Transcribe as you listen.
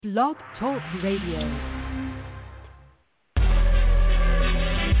Blog Talk Radio.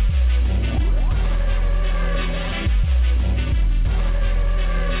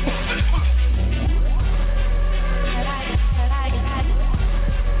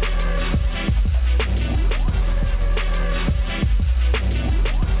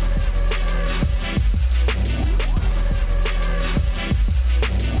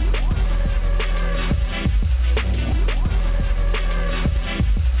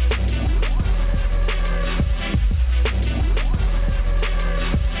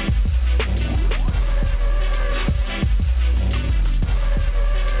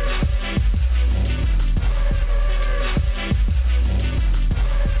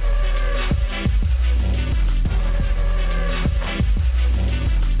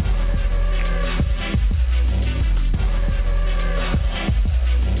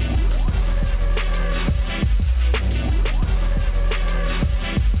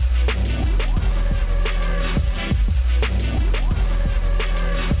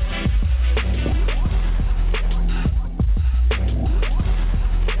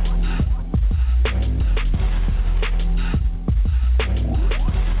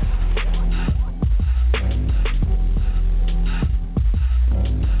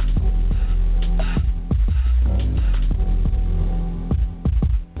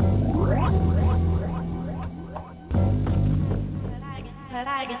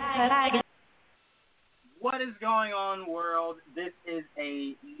 What is going on, world? This is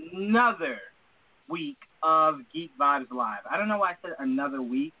another week of Geek Vibes Live. I don't know why I said another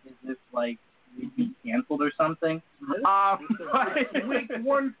week. Is this like we'd be canceled or something? Week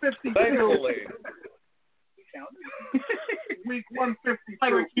 152. Thankfully. Week 152.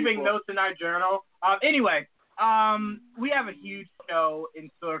 Like we're keeping notes in our journal. Anyway, we have a huge show in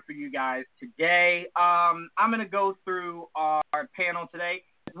store for you guys today. I'm going to go through our panel today.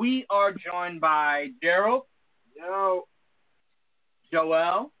 We are joined by Daryl. Yo.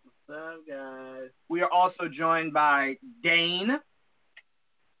 Joel. What's up, guys? We are also joined by Dane.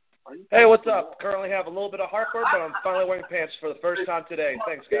 Hey, what's up? Currently have a little bit of heartburn, but I'm finally wearing pants for the first time today.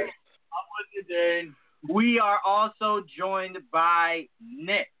 Thanks, guys. I'm with you, Dane. We are also joined by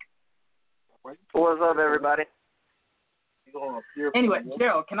Nick. What's up, everybody? Anyway,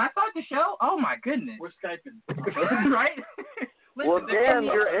 Daryl, can I start the show? Oh, my goodness. We're Skyping. Right? Listen, Well, damn,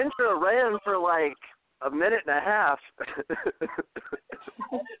 your intro ran for like a minute and a half.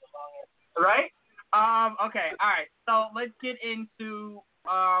 Right? Okay, all right. So let's get into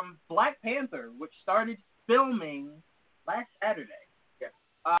Black Panther, which started filming last Saturday. Yeah.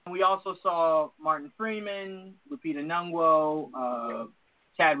 We also saw Martin Freeman, Lupita Nyong'o,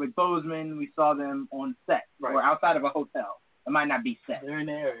 Chadwick Boseman. We saw them on set or outside of a hotel. It might not be set. They're in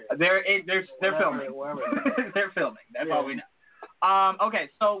the area. They're filming. Wherever. They're filming. That's all we know. Okay,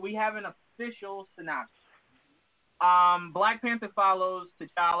 so we have an official synopsis. Black Panther follows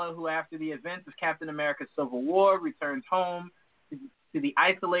T'Challa, who after the events of Captain America's Civil War returns home to the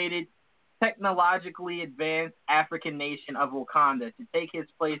isolated, technologically advanced African nation of Wakanda to take his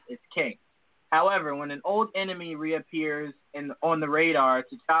place as king. However, when an old enemy reappears on the radar,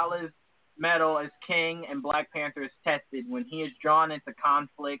 T'Challa's mettle as king and Black Panther is tested when he is drawn into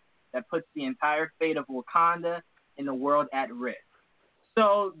conflict that puts the entire fate of Wakanda and the world at risk.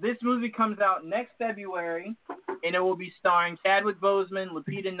 So this movie comes out next February, and it will be starring Chadwick Boseman,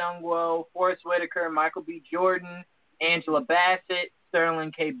 Lupita Nyong'o, Forest Whitaker, Michael B. Jordan, Angela Bassett,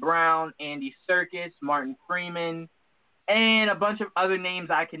 Sterling K. Brown, Andy Serkis, Martin Freeman, and a bunch of other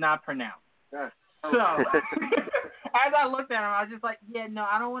names I cannot pronounce. Yes. So as I looked at them, I was just like, yeah, no,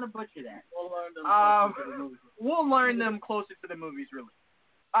 I don't want to butcher that. We'll learn them closer to the movie's release.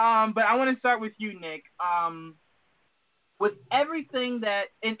 But I want to start with you, Nick. With everything that,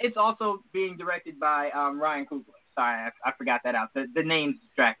 and it's also being directed by Ryan Coogler. Sorry, I forgot that out. The name's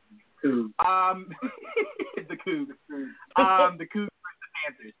distracted me. Coog. The Coog. The Coog versus the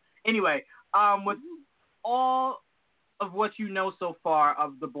Panthers. Anyway, with all of what you know so far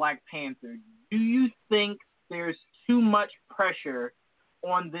of the Black Panther, do you think there's too much pressure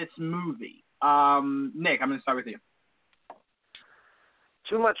on this movie? Nick, I'm going to start with you.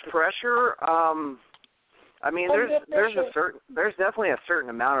 Too much pressure? I mean, there's definitely a certain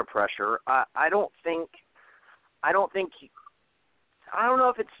amount of pressure. I don't know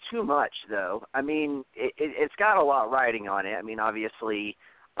if it's too much though. I mean, it's got a lot riding on it. I mean, obviously,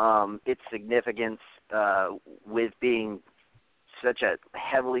 its significance with being such a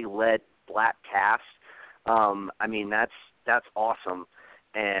heavily led black cast. I mean, that's awesome.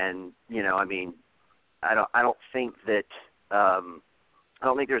 And I mean, I don't think that. I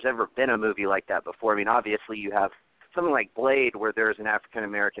don't think there's ever been a movie like that before. I mean, obviously you have something like Blade, where there's an African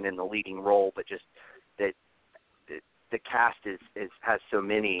American in the leading role, but just that the cast has so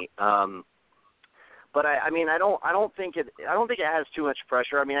many. But I mean, I don't think it has too much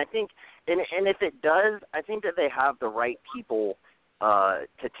pressure. I mean, I think, and if it does, I think that they have the right people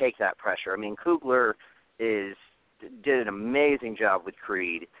to take that pressure. I mean, Coogler did an amazing job with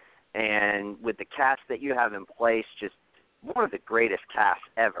Creed, and with the cast that you have in place, just one of the greatest casts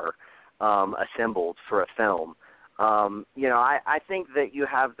ever assembled for a film. You know, I think that you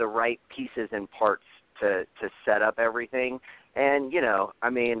have the right pieces and parts to set up everything. And, you know, I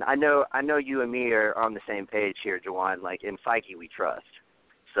mean, I know you and me are on the same page here, Jawan. Like, in Feige we trust.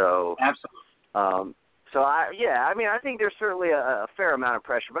 So Absolutely. I mean, I think there's certainly a fair amount of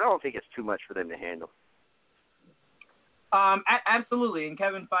pressure, but I don't think it's too much for them to handle. Absolutely, and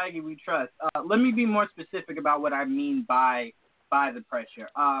Kevin Feige we trust. Let me be more specific about what I mean by the pressure.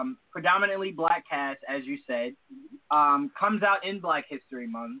 Predominantly black cast, as you said, comes out in Black History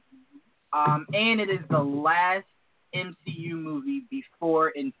Month, and it is the last MCU movie before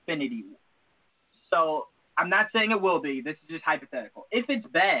Infinity War. So I'm not saying it will be. This is just hypothetical. If it's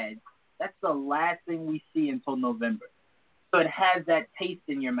bad, that's the last thing we see until November. So it has that taste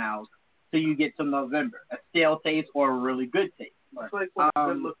in your mouth till you get to November, a stale taste or a really good taste. It's like when a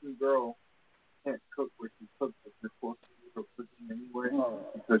good-looking girl can't cook what she cooks, but she's supposed to eat her cooking anyway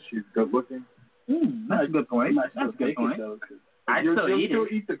because she's good-looking. That's a good point. That's a good point. You'll still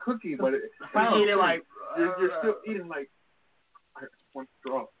eat the cookie, but eat it like you're still eating like one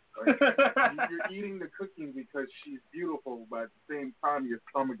straw. Like, you're eating the cookie because she's beautiful, but at the same time your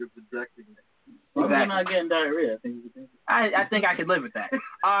stomach is rejecting it. Exactly. I'm not getting diarrhea. I think I could live with that.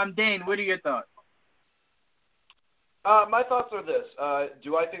 Dane, what are your thoughts? My thoughts are this.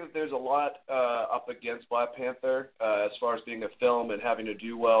 Do I think that there's a lot up against Black Panther as far as being a film and having to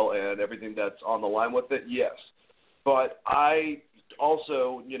do well and everything that's on the line with it? Yes. But I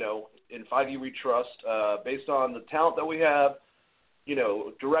also, you know, in Feige we trust, based on the talent that we have, you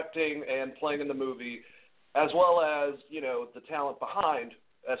know, directing and playing in the movie, as well as, you know, the talent behind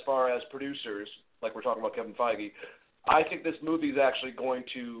as far as producers, like we're talking about Kevin Feige, I think this movie is actually going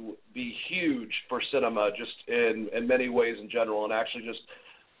to be huge for cinema just in many ways in general, and actually just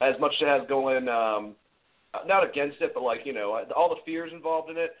as much as it has going, not against it, but like, you know, all the fears involved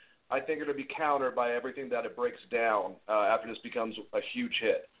in it, I think it'll be countered by everything that it breaks down after this becomes a huge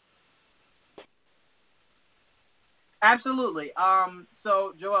hit. Absolutely.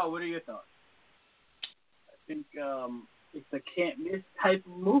 So, Joel, what are your thoughts? I think it's a can't-miss type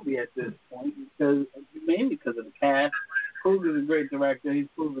of movie at this point, mainly because of the cast. Coogler's a great director. He's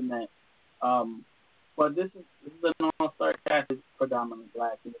proven that. But this is an all-star cast. It's predominantly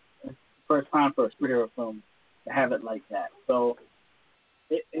black. It's the first time for a superhero film to have it like that. So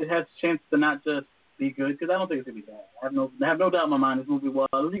it has a chance to not just be good, because I don't think it's going to be bad. I have no doubt in my mind this movie will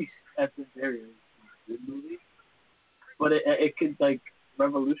at least, at the very least, be a good movie. But it could, like,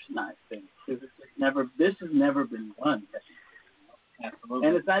 revolutionize things. Because this has never been done. Absolutely.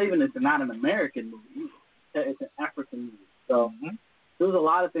 And it's not an American movie either. It's an African movie. So there's a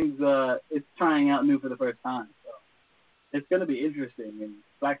lot of things it's trying out new for the first time. So it's going to be interesting. And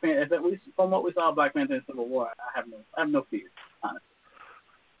Black Panther, at least from what we saw of Black Panther and Civil War, I have no fears, honestly.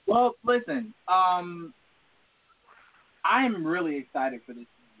 Well, listen, I am really excited for this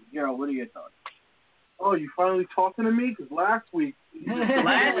movie. Gerald, what are your thoughts? Oh, you finally talking to me? Because last week,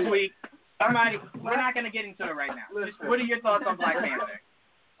 somebody, we're not going to get into it right now. Just, what are your thoughts on Black Panther?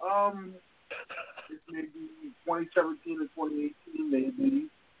 It's maybe 2017 and 2018, maybe.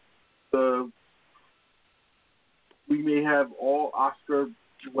 We may have all Oscar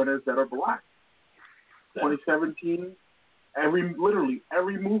winners that are black. 2017, literally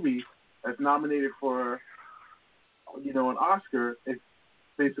every movie that's nominated for, you know, an Oscar is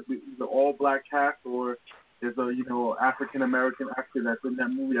basically either all black cast or there's a, you know, African American actor that's in that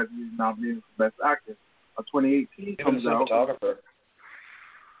movie that's nominated for Best Actor. 2018 comes out.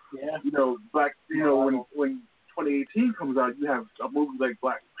 Yeah. You know, when 2018 comes out, you have a movie like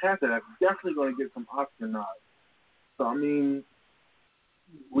Black Panther that's definitely going to get some Oscar nods. So I mean,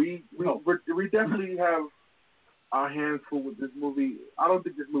 we definitely have our hands full with this movie. I don't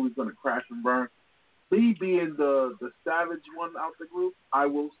think this movie's going to crash and burn. Me being the savage one out the group, I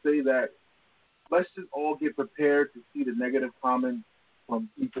will say that let's just all get prepared to see the negative comments from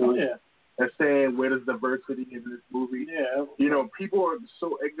people that saying, where does diversity in this movie? Yeah. You know, people are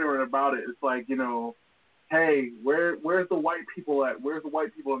so ignorant about it. It's like, you know, hey, where's the white people at? Where's the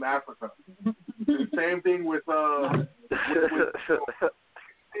white people in Africa? Same thing with same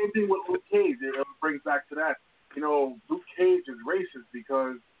thing with Luke Cage. It brings back to that. You know, Luke Cage is racist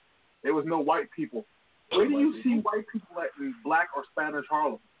because there was no white people Where do you see white people at in Black or Spanish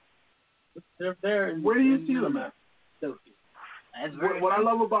Harlem? They're there. Where do you see them at? That's What I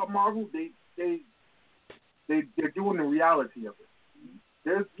love about Marvel, they're doing the reality of it.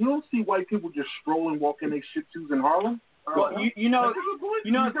 You don't see white people just strolling, walking their shit shoes in Harlem. Well, you know a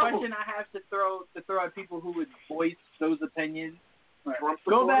question I have to throw at people who would voice those opinions. Right.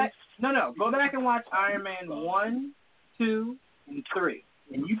 Go back and watch Iron Man 1, 2, and 3,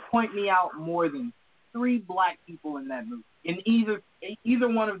 and you point me out more than 3 black people in that movie. In either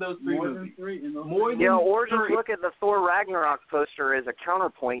one of those 3 movies. Or just look at the Thor Ragnarok poster as a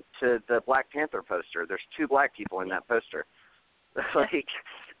counterpoint to the Black Panther poster. There's 2 black people in that poster. Like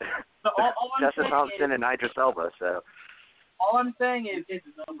so Tessa Thompson and Idris Elba. So all I'm saying is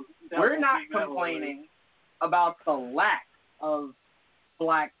we're not complaining about the lack of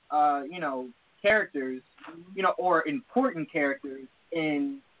black, characters, or important characters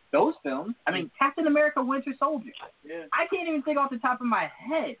in those films. I mean, Captain America: Winter Soldier. Yeah. I can't even think off the top of my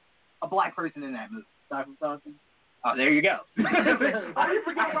head a black person in that movie. Stephen Thompson. Oh, there you go. I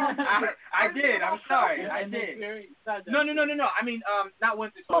did. I'm sorry. I did. No. I mean, not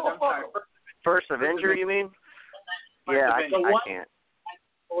Winter Soldier. I'm sorry. First Avenger, you mean? Yeah, I can't.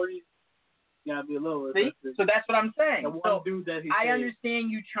 Gotta be a little. See? So that's what I'm saying. The one dude that I understand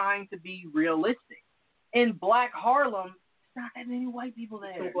you trying to be realistic. In Black Harlem, there's not that many white people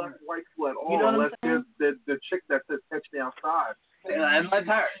there. No black white people at all, You know what unless I'm there's the chick that says "Catch Me Outside." Unless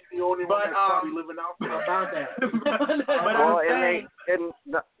her. She's the only one that's probably living outside. About that. And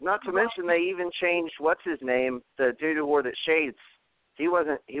not to mention they even changed what's his name, the dude who wore the shades. He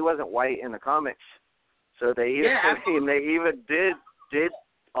wasn't white in the comics, so they even did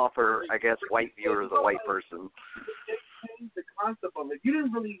offer, I guess, white viewers a white person. Changed the concept of it. You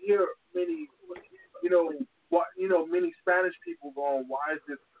didn't really hear many, many Spanish people going, "Why is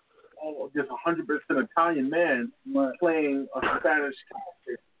this just 100% Italian man playing a Spanish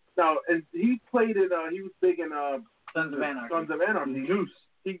character?" Now, and he played in. He was big in Sons of Anarchy. Zeus.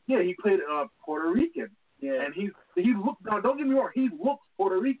 He played Puerto Rican. Yeah. And he looked. Now, don't get me wrong. He looks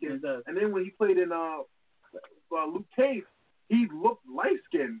Puerto Rican. He does. And then when he played in Luke Cage, he looked light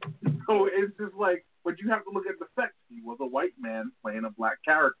skinned. So it's just like, but you have to look at the facts. He was a white man playing a black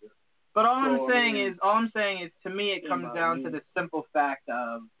character. But all I'm saying is, to me, it comes down to the simple fact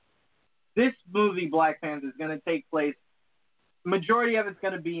of this movie, Black Panther, is going to take place. Majority of it's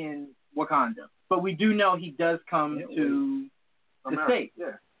going to be in Wakanda, but we do know he does come to the States.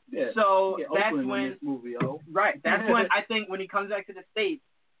 Yeah. Yeah. So that's Oakland when in this movie, right. That's when I think when he comes back to the States,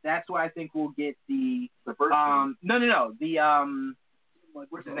 that's where I think we'll get the first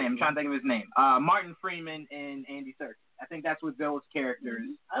what's his name? I'm trying to think of his name. Martin Freeman and Andy Serkis. I think that's what those characters.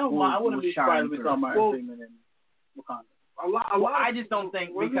 I wouldn't be surprised if we saw Martin Freeman in Wakanda. I just don't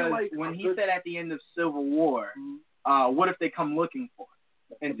think because when he said at the end of Civil War, what if they come looking for him?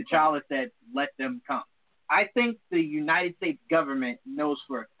 And T'Challa said, "Let them come." I think the United States government knows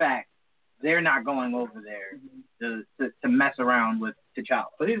for a fact they're not going over there to mess around with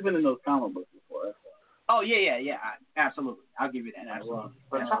T'Challa. But he's been in those comic books before. Oh yeah, absolutely. I'll give you that. Absolutely.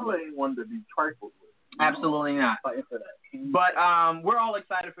 But T'Challa ain't one to be trifled with. Absolutely not. Fighting for that. But we're all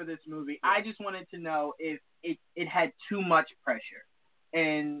excited for this movie. I just wanted to know if it had too much pressure,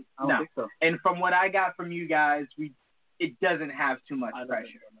 and I don't think so. And from what I got from you guys, it doesn't have too much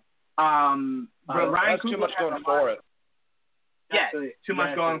pressure. But Ryan That's Coogler too much has going for it. Yeah, too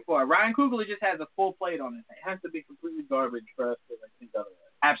much going for it. Ryan Coogler just has a full plate on his It hands. has to be completely garbage for us to think otherwise.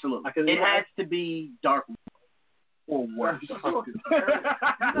 Absolutely. It has to be dark or worse.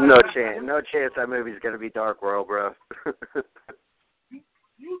 No chance that movie's gonna be Dark World, bro.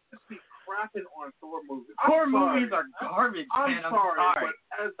 You just be crapping on Thor movies. Thor movies are garbage, man. I'm sorry.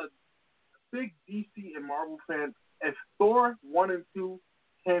 But as a big DC and Marvel fan, if Thor 1 and 2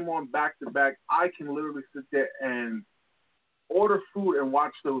 came on back to back, I can literally sit there and order food and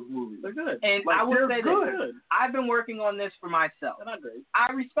watch those movies. They're good. And I will say this: I've been working on this for myself. They're not great.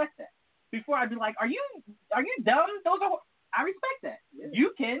 I respect that. Before I'd be like, "Are you dumb? Those are." I respect that. Yeah.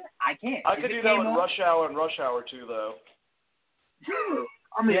 You can. I can't. I could do that with Rush Hour and Rush Hour 2, though.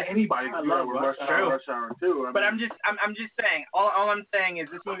 I mean, anybody can do that with Rush Hour 2. But I'm just saying. All I'm saying is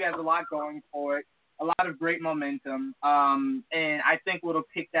this movie has a lot going for it, a lot of great momentum, and I think what'll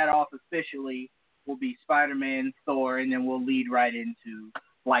kick that off officially will be Spider-Man, Thor, and then we'll lead right into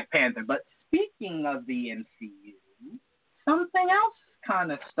Black Panther. But speaking of the MCU, something else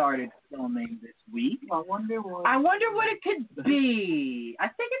kind of started filming this week. I wonder what it could be. I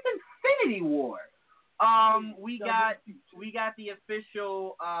think it's Infinity War. We got the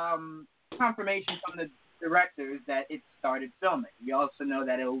official confirmation from the directors that it started filming. We also know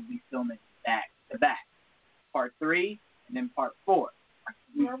that it will be filming back to back. Part 3, and then Part 4.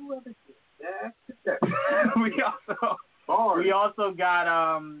 we also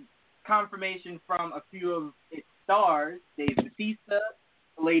got confirmation from a few of its stars. Dave Bautista,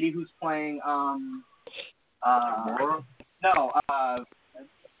 the lady who's playing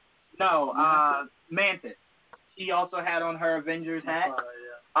Mantis. She also had on her Avengers hat.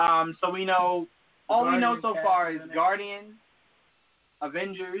 So we know all we know so far is Guardians,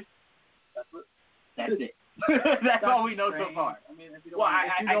 Avengers. That's it. That's all we know so far. I mean,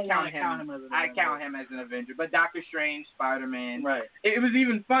 I count him as an Avenger, but Doctor Strange, Spider-Man. Right. It was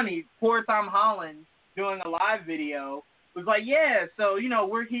even funny. Poor Tom Holland doing a live video was like, yeah, so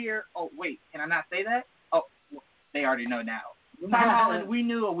we're here. Oh wait, can I not say that? Oh, well, they already know now. Tom Holland, we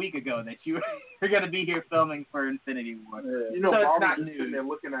knew a week ago that you were going to be here filming for Infinity War. Yeah. So it's not just news. sitting there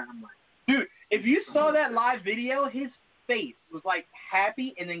looking at him like, dude, if you saw that live video, his face was like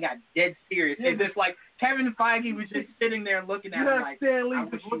happy and then got dead serious. Yeah. It's just like Kevin Feige was just sitting there looking at him like, Stan Lee I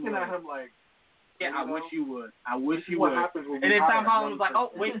just wish you looking would. at him like, I wish you would. I wish you what would. happens when And we then Tom hire Holland was like,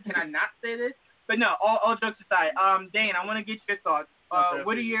 oh, wait, can I not say this? But no, all jokes aside, Dane, I want to get your thoughts.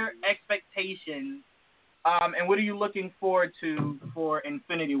 What are your expectations, and what are you looking forward to for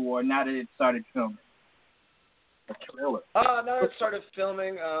Infinity War now that it started filming? Now that it started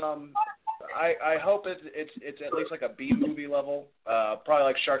filming, I hope it's at least like a B movie level, probably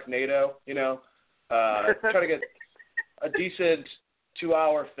like Sharknado, try to get a decent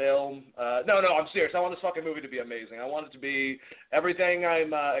 2-hour film. No, I'm serious. I want this fucking movie to be amazing. I want it to be everything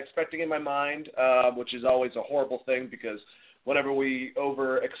I'm expecting in my mind, which is always a horrible thing because whenever we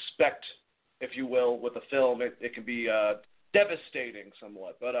over-expect, if you will, with a film, it can be devastating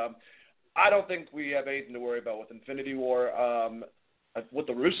somewhat. But I don't think we have anything to worry about with Infinity War. What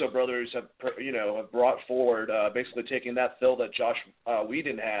the Russo brothers have brought forward, basically taking that fill that Josh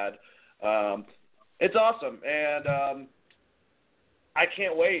Whedon had, it's awesome, and I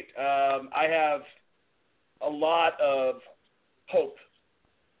can't wait. I have a lot of hope,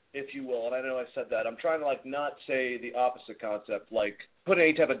 if you will, and I know I said that. I'm trying to not say the opposite concept, put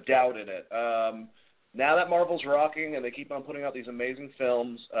any type of doubt in it. Now that Marvel's rocking and they keep on putting out these amazing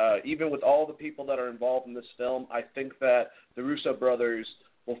films, even with all the people that are involved in this film, I think that the Russo brothers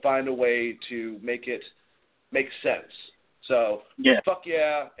will find a way to make it make sense. So, fuck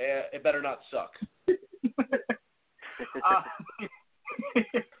yeah, it better not suck.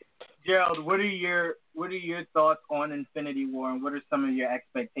 Gerald, what are your thoughts on Infinity War, and what are some of your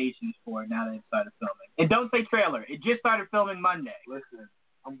expectations for it now that it started filming? And don't say trailer. It just started filming Monday. Listen,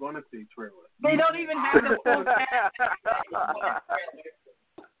 I'm going to see trailer. They don't even have the full cast.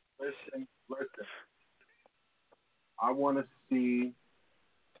 Listen. I want to see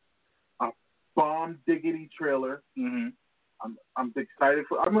a bomb diggity trailer. Mm-hmm. I'm excited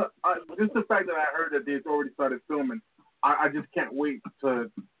for. Just the fact that I heard that they've already started filming. I just can't wait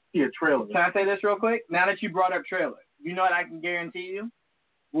to see a trailer. Can I say this real quick? Now that you brought up trailer, you know what I can guarantee you?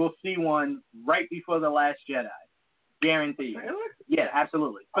 We'll see one right before The Last Jedi. Guarantee. Trailer? Yeah,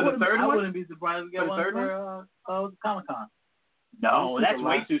 absolutely. For the third one? I wouldn't be surprised to get one for Comic-Con. No, that's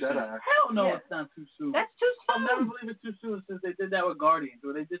way too soon. Hell no, it's not too soon. That's too soon. I'll never believe it's too soon since they did that with Guardians,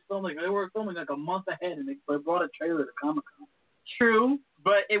 where they just filmed they were filming a month ahead, and they brought a trailer to Comic-Con. True,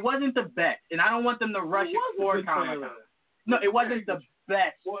 but it wasn't the best, and I don't want them to rush it for Comic-Con. No, it wasn't the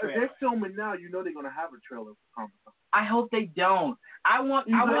best. Well, if they're filming now, you know they're gonna have a trailer for Comic-Con. I hope they don't. I want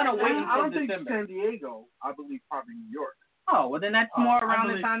to wait until I don't December. think San Diego. I believe probably New York. Oh, well then that's more around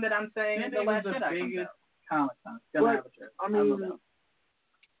the time that I'm saying San The Last Diego's Jedi the comes biggest out. Comic-Con. It's gonna have a trailer.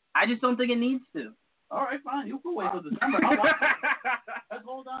 I just don't think it needs to. All right, fine. You can wait till December. Let's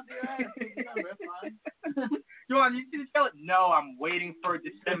hold on to your ass till December. It's fine. John, you see the trailer? No, I'm waiting for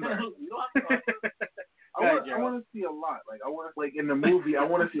December. I want to see a lot. I want to in the movie. I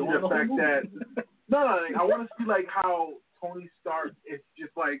want to see the fact that I want to see how Tony Stark is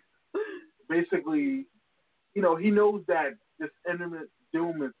just basically, he knows that this imminent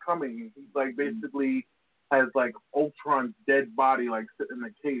doom is coming. He basically has Ultron's dead body sitting in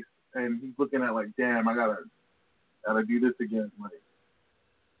the case, and he's looking at damn, I gotta do this again.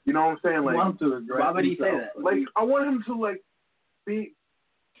 You know what I'm saying? Why would he say that? I want him to be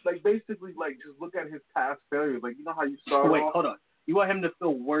basically just look at his past failures. You know how you start. Wait, off? hold on. You want him to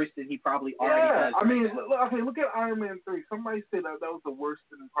feel worse than he probably already does. I mean, look at Iron Man 3. Somebody said that was the worst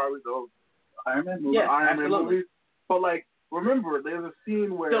in probably the Iron Man movie. Yeah, Iron Man absolutely. movies. But remember, there's a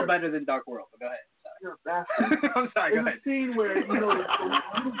scene where Still better than Dark World. But go ahead. you're a bastard. I'm sorry. Go There's ahead. a scene where the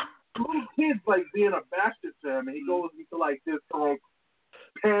little kid's being a bastard to him, and he goes into this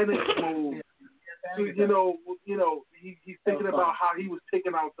panic mode. So, he's thinking about how he was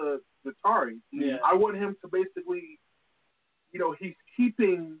taking out the Tari. Yeah. I want him to basically, he's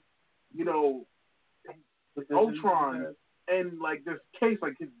keeping, Ultron and like this case,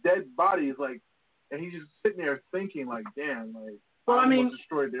 like his dead body is like, and he's just sitting there thinking like, damn, like. Well, I mean,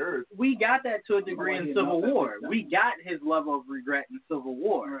 destroyed the Earth. We got that to a degree in Civil War. We got his level of regret in Civil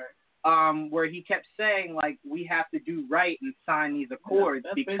War, where he kept saying like, we have to do right and sign these accords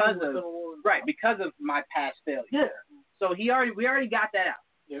because of my past failure. Yeah. So we already got that out.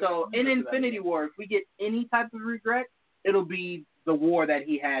 Yeah, so in Infinity War, if we get any type of regret, it'll be the war that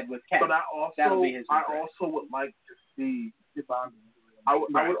he had with Cap. But That'll be his regret. I also would like to see. I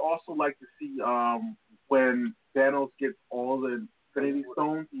would also like to see when Thanos gets all the Infinity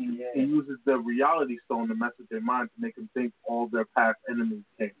Stones, he uses the Reality Stone to mess with their mind to make them think all their past enemies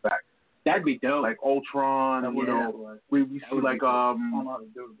came back. That'd be dope. Like Ultron, we see like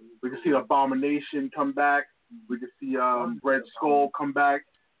we can see Abomination come back. We can see Red Skull come back.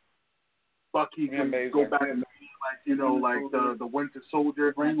 Bucky can go back and be like the Winter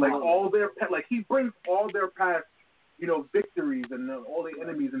Soldier. Like all their he brings all their past victories and all the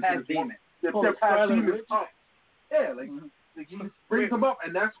enemies into past this one. demons. Their past demons up. Yeah, like he just brings them up,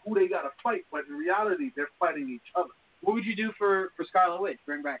 and that's who they gotta fight. But in reality, they're fighting each other. What would you do for Scarlet Witch?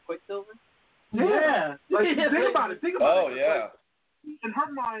 Bring back Quicksilver? Yeah. Like think about it. Oh yeah. Like, in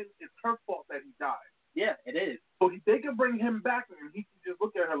her mind, it's her fault that he died. Yeah, it is. So they can bring him back, and he can just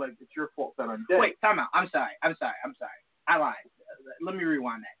look at her like it's your fault that I'm dead. Wait, time out. I'm sorry. I lied. Let me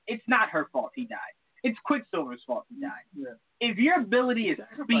rewind that. It's not her fault he died. It's Quicksilver's fault he died. Yeah. If your ability is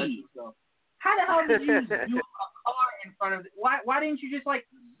speed, how the hell did you do a car in front of? Why didn't you just like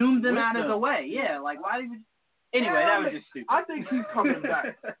zoom them out of the way? Yeah, like why did you? Anyway, that was just stupid. I think he's coming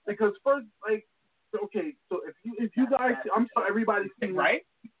back because first, like, okay, so if you guys, I'm sorry, everybody's seen right.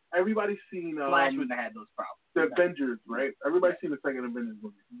 Everybody's seen Flash wouldn't have had those problems. The Avengers, right? Everybody's seen the second Avengers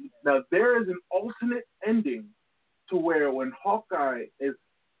movie. Now there is an alternate ending to where when Hawkeye is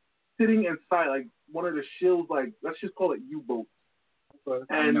sitting inside like one of the shields, like let's just call it U-boats.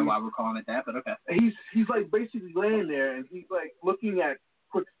 I don't know why we're calling it that, but okay. He's like basically laying there and he's like looking at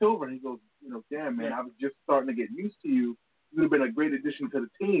Quicksilver and he goes, damn man, I was just starting to get used to you. You would have been a great addition to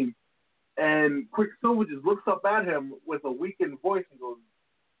the team. And Quicksilver just looks up at him with a weakened voice and goes,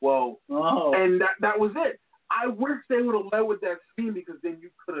 well, and that was it. I wish they would have led with that scene because then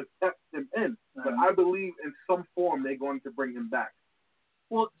you could have kept him in. But I believe in some form they're going to bring him back.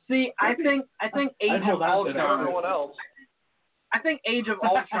 Well, see, I think Age of Ultron. I think Age of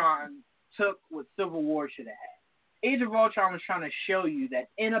Ultron took what Civil War should have had. Age of Ultron was trying to show you that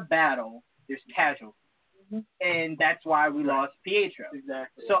in a battle there's casualties, and that's why we lost Pietro.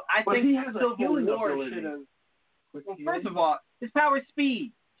 Exactly. So I but think he has Civil War should have. Well, first of all, his power is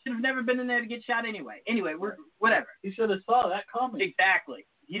speed. Should have never been in there to get shot anyway. Anyway, whatever. He should have saw that coming. Exactly.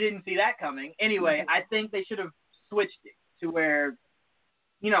 He didn't see that coming. Anyway, I think they should have switched it to where,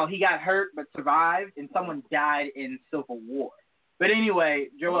 he got hurt but survived, and someone died in Civil War. But anyway,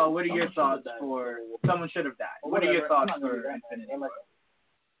 Joel, what are your thoughts for someone should have died? What are your thoughts for Infinity War?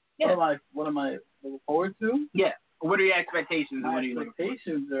 Yeah. What am I looking forward to? Yeah. What are your expectations? My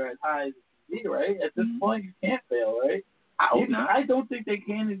expectations are as high as it can be, right? At this point, you can't fail, right? I hope not. I don't think they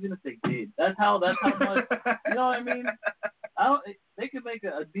can, even if they did. That's how much. You know what I mean? They could make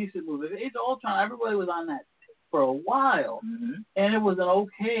a decent movie. Age of Ultron, everybody was on that for a while, and it was an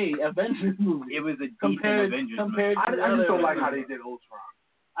okay Avengers movie. It was a decent Avengers movie. I just don't like how they did Ultron.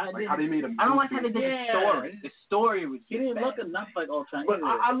 How they made him. I don't like how they did the story. The story was. He didn't look enough like Ultron. But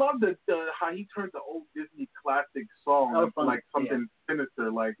I love how he turned the old Disney classic song into like something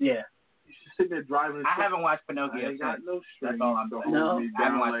sinister. Like he's just sitting there driving. I haven't watched Pinocchio. I got no strength. That's all I'm saying. No, I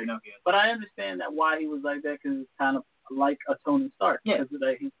haven't watched Pinocchio. But I understand that why he was like that because it's kind of like a Tony Stark. Yeah.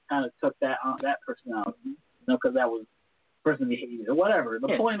 Because he kind of took that personality. Because that was the person he hated or whatever.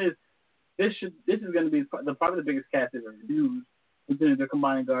 The point is, this is going to be probably the biggest cast they've ever used. They're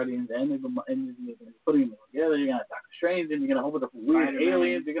combining Guardians and they're putting them together. You're going to have Doctor Strange, and you're going to have a whole bunch of weird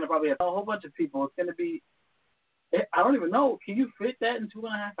aliens. You're going to probably have a whole bunch of people. It's going to be, I don't even know. Can you fit that in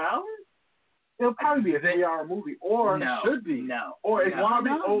 2.5 hours? It'll probably be a 3-hour movie, or no, it should be. No. Or it's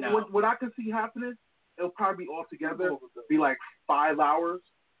probably no. What I could see happening, it'll probably be all together be like 5 hours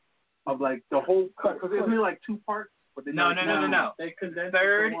of like the whole because it's only like 2 parts. But no. They condensed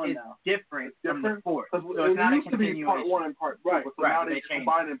third is now. Different from the fourth. So it's not used to be part 1 and part 2. Right. So now they're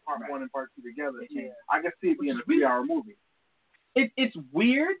combining part 1 and part 2 together. I can see it being a 3-hour movie. It's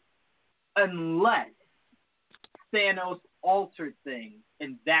weird unless Thanos altered things,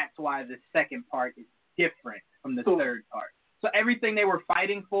 and that's why the second part is different from the third part. So everything they were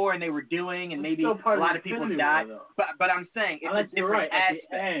fighting for and they were doing, and maybe a lot of people died. But I'm saying it's a different aspect.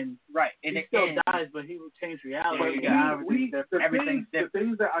 At the end, right. He still dies, but he will change reality. The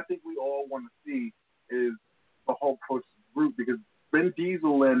things that I think we all want to see is the Hulk versus Groot, because Vin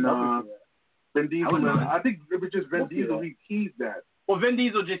Diesel and I think it was just Vin Diesel. He teased that. Well, Vin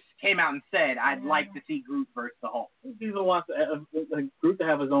Diesel just came out and said, "I'd like to see Groot versus the Hulk." Diesel wants Groot to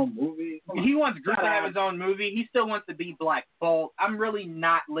have his own movie. He wants Groot to have his own movie. He still wants to be Black Bolt. I'm really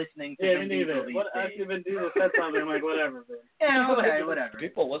not listening to Vin Diesel. Actually, Vin Diesel said something, I'm like, whatever, man. Yeah, okay, whatever.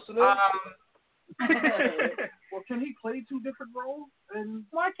 People listen to him? Well, can he play two different roles? And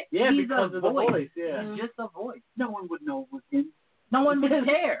he's because of the voice. Yeah, he's just a voice. No one would know it was him. No one would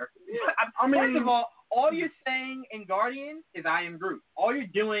care. Yeah. I mean, first of all you're saying in Guardians is I am Groot. All you're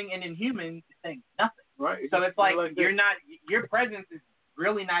doing in Inhumans is saying nothing. Right. So it's like you're not. Your presence is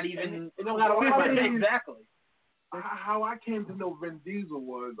really not even. Exactly. How I came to know Vin Diesel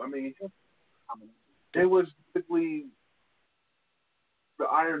was, I mean, it was basically the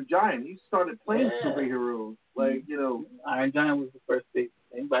Iron Giant. He started playing superheroes, like Iron Giant was the first big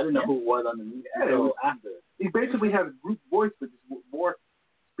thing, but I didn't know who was underneath. Yeah, it was after. He basically has a Groot voice, but just more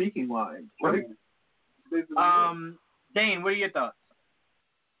speaking lines. Right? Dane, what are your thoughts?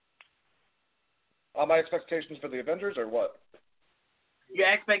 My expectations for the Avengers, or what? Your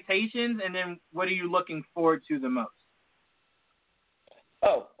expectations, and then what are you looking forward to the most?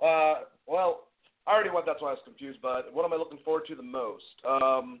 Well, I already went. That's why I was confused. But what am I looking forward to the most?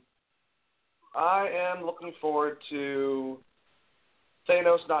 I am looking forward to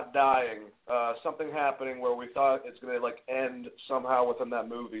Thanos not dying. Something happening where we thought it's going to end somehow within that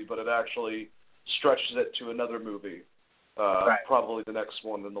movie, but it actually stretches it to another movie. Right. Probably the next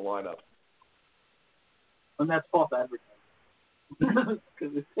one in the lineup. And that's false advertising.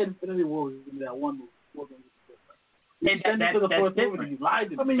 Because Infinity War was going to be that one movie. And that's different.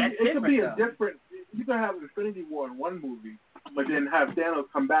 I mean, it could be a different. You can have Infinity War in one movie, but then have Thanos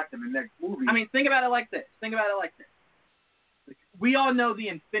come back in the next movie. I mean, think about it like this. We all know the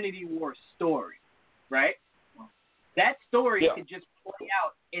Infinity War story, right? That story could just play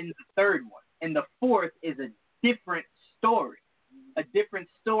out in the third one. And the fourth is a different story. A different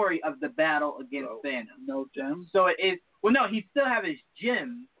story of the battle against Thanos. No gems? So it is. Well, no, he'd still have his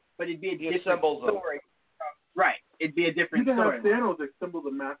gems, but it'd be a different story. Right. It'd be a different story. You can have Thanos assemble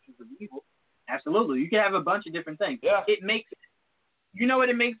the Masters of Evil. Absolutely. You can have a bunch of different things. Yeah. It makes. You know what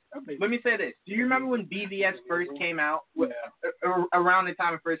it makes? Let me say this. Do you remember when BVS first came out? Around the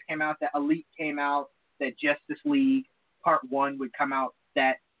time it first came out, that Elite came out, that Justice League Part 1 would come out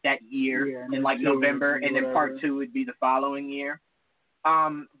that year in November, and then Part 2 would be the following year.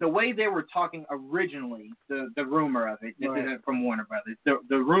 The way they were talking originally, the rumor of it, this isn't from Warner Brothers,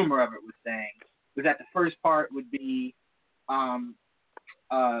 the rumor of it was saying was that the first part would be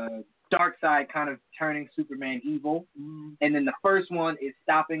Darkseid kind of turning Superman evil, and then the first one is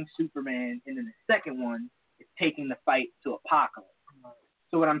stopping Superman, and then the second one is taking the fight to Apocalypse.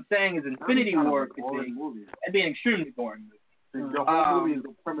 So what I'm saying is Infinity War could be an extremely boring movie. The whole movie is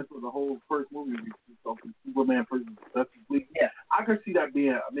the premise of the whole first movie. Superman versus Justice League. Yeah, I could see that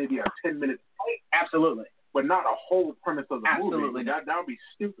being maybe a 10-minute fight. Absolutely, but not a whole premise of the movie. That would be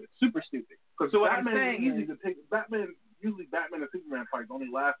stupid, super stupid. Because Batman is easy to take. Usually Batman and Superman fights only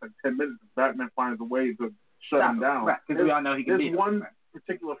last like 10 minutes. Batman finds a way to shut him down. Right, because we all know he can beat him. There's one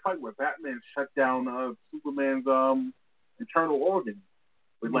particular fight where Batman shut down Superman's internal organs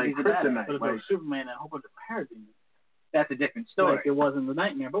with kryptonite. But it's Superman and a whole bunch of parademons. That's a different story. Like it wasn't the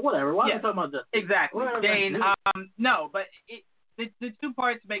Nightmare, but whatever. Why are we talking about this? Exactly. Dane, no, but the two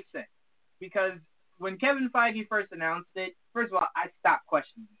parts make sense. Because when Kevin Feige first announced it, first of all, I stopped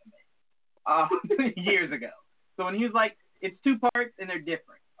questioning him years ago. So when he was like, it's two parts and they're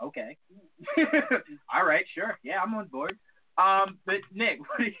different. Okay. All right, sure. Yeah, I'm on board. But Nick,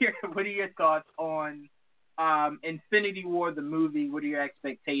 what are your thoughts on Infinity War, the movie? What are your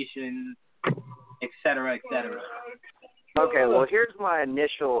expectations, et cetera, et cetera? Okay, well here's my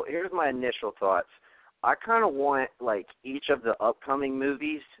initial thoughts. I kind of want each of the upcoming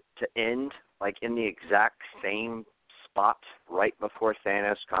movies to end in the exact same spot right before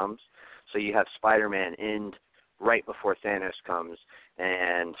Thanos comes. So you have Spider-Man end right before Thanos comes,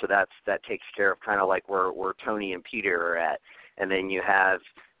 and so that takes care of kind of where Tony and Peter are at, and then you have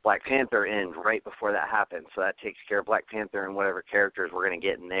Black Panther end right before that happens, so that takes care of Black Panther and whatever characters we're going to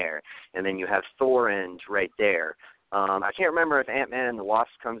get in there, and then you have Thor end right there. I can't remember if Ant-Man and the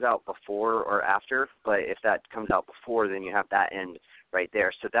Wasp comes out before or after, but if that comes out before, then you have that end right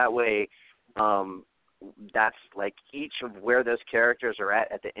there. So that way, that's each of where those characters are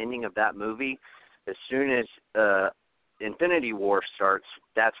at the ending of that movie. As soon as Infinity War starts,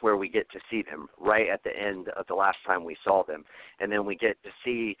 that's where we get to see them, right at the end of the last time we saw them. And then we get to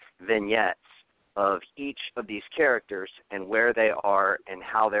see vignettes of each of these characters and where they are and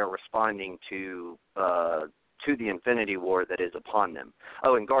how they're responding to the Infinity War that is upon them.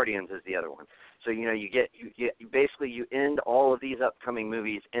 Oh, and Guardians is the other one. So, you basically you end all of these upcoming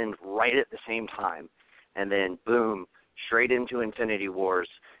movies end right at the same time, and then boom, straight into Infinity Wars,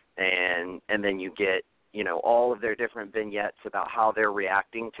 and then you get, all of their different vignettes about how they're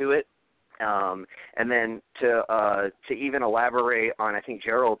reacting to it. And then to even elaborate on, I think,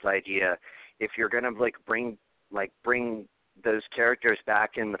 Gerald's idea, if you're going to bring those characters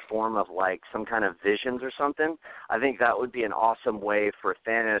back in the form of some kind of visions or something, I think that would be an awesome way for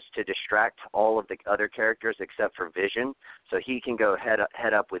Thanos to distract all of the other characters except for Vision, so he can go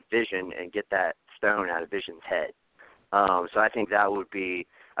head up with Vision and get that stone out of Vision's head. So I think that would be,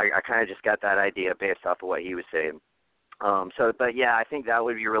 I kind of just got that idea based off of what he was saying. But yeah, I think that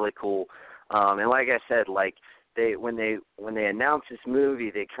would be really cool. And like I said, when they announced this movie,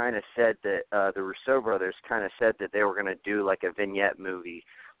 they kind of said that the Russo brothers kind of said that they were going to do a vignette movie,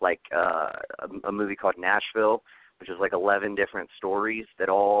 a movie called Nashville, which is 11 different stories that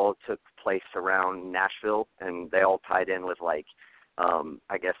all took place around Nashville, and they all tied in with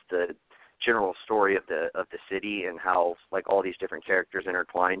I guess the general story of the city and how all these different characters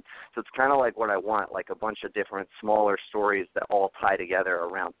intertwine. So it's kind of what I want, a bunch of different smaller stories that all tie together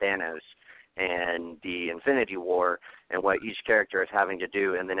around Thanos and the Infinity War and what each character is having to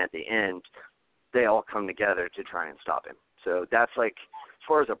do, and then at the end, they all come together to try and stop him. So that's as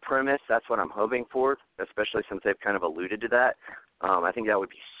far as a premise, that's what I'm hoping for, especially since they've kind of alluded to that. I think that would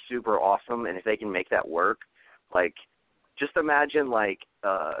be super awesome, and if they can make that work, just imagine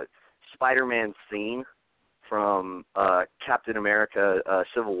Spider-Man's scene from Captain America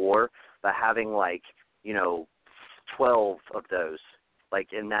Civil War, but having 12 of those.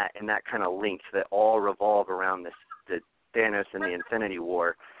 In that kind of length that all revolve around the Thanos and the Infinity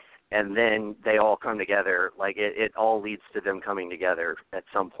War, and then they all come together. It all leads to them coming together at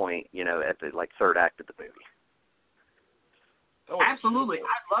some point, at the third act of the movie. Absolutely,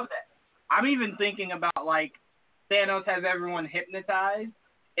 I love that. I'm even thinking about Thanos has everyone hypnotized,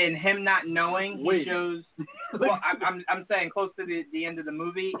 and him not knowing he shows. Well, I'm saying close to the end of the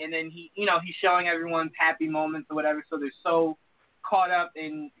movie, and then he's showing everyone's happy moments or whatever. So they're so caught up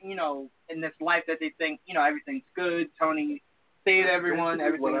in in this life that they think everything's good. Tony saved everyone.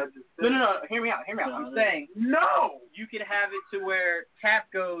 Everything. No. Hear me out. I'm saying you could have it to where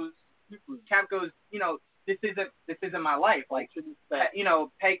Cap goes. This isn't my life.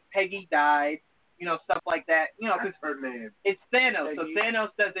 Peggy died. Stuff like that. Because it's Thanos. So Thanos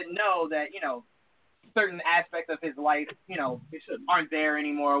doesn't know that certain aspects of his life, aren't there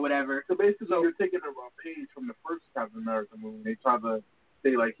anymore or whatever. So basically, you're taking a page from the first Captain America movie. They try to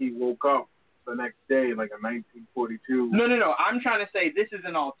say he woke up the next day, in 1942. No. I'm trying to say this is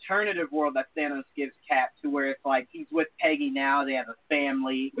an alternative world that Thanos gives Cap, to where it's he's with Peggy now. They have a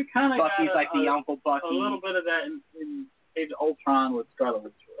family. We kind of Bucky's got the Uncle Bucky. A little bit of that in Age of Ultron with Scarlet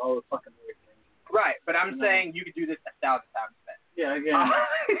Witch. All the fucking weird things. Right, but I'm saying you could do this 1,000 times better. Yeah, again.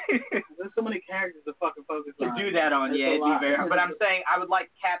 There's so many characters to fucking focus on. To do that on, it'd be very hard. But I'm saying I would like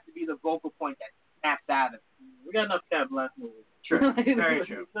Cap to be the vocal point that snaps out of it. We got enough Cap last movie. True, very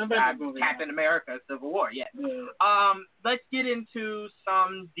true. Captain now. America, Civil War, yeah. Let's get into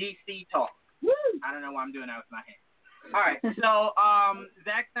some DC talk. Woo! I don't know why I'm doing that with my hand. All right, so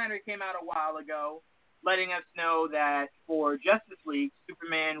Zack Snyder came out a while ago letting us know that for Justice League,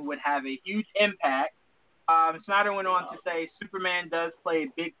 Superman would have a huge impact. Snyder went on to say Superman does play a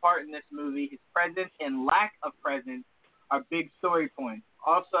big part in this movie. His presence and lack of presence are big story points.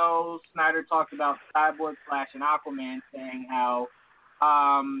 Also, Snyder talked about Cyborg, Flash, and Aquaman, saying how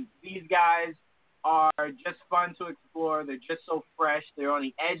these guys are just fun to explore. They're just so fresh. They're on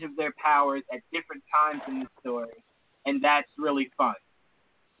the edge of their powers at different times in the story, and that's really fun.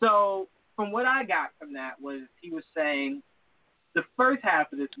 So from what I got from that was he was saying the first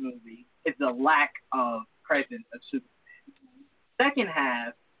half of this movie is the lack of presence of Superman. Second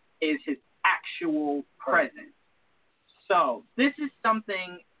half is his actual presence. So this is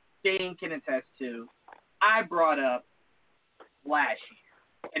something Dane can attest to. I brought up last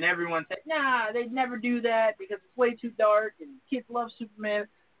year, and everyone said, nah, they'd never do that because it's way too dark and kids love Superman.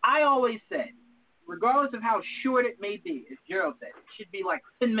 I always said, regardless of how short it may be, as Gerald said, it should be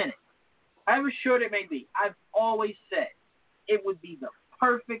 10 minutes. However short it may be, I've always said it would be the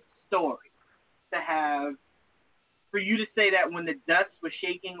perfect story to have, for you to say that when the dust was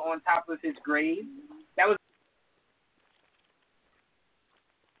shaking on top of his grave, that was